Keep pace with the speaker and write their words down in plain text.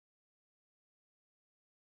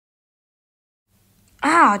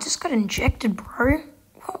Ah, I just got injected, bro.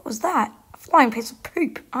 What was that? A flying piece of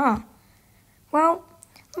poop. Well,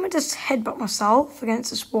 let me just headbutt myself against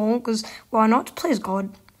this wall, because why not? Please, God.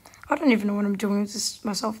 I don't even know what I'm doing with this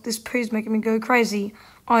myself. This poo's making me go crazy.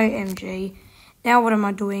 OMG. Now what am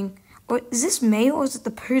I doing? Or, is this me, or is it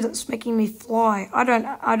the poo that's making me fly? I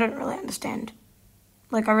don't really understand.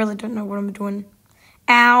 Like, I really don't know what I'm doing.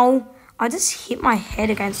 Ow. I just hit my head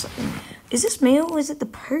against something. Is this me, or is it the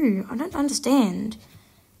poo? I don't understand.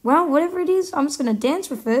 Well, whatever it is, I'm just going to dance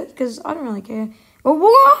with it, because I don't really care. Oh,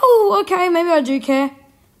 whoa! Okay, maybe I do care.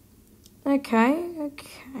 Okay,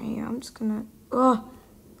 I'm just going to...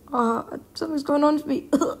 something's going on to me.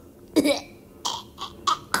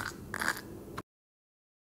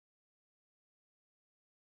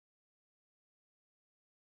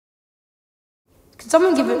 Can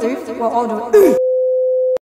someone give it oof? Well, I'll do it.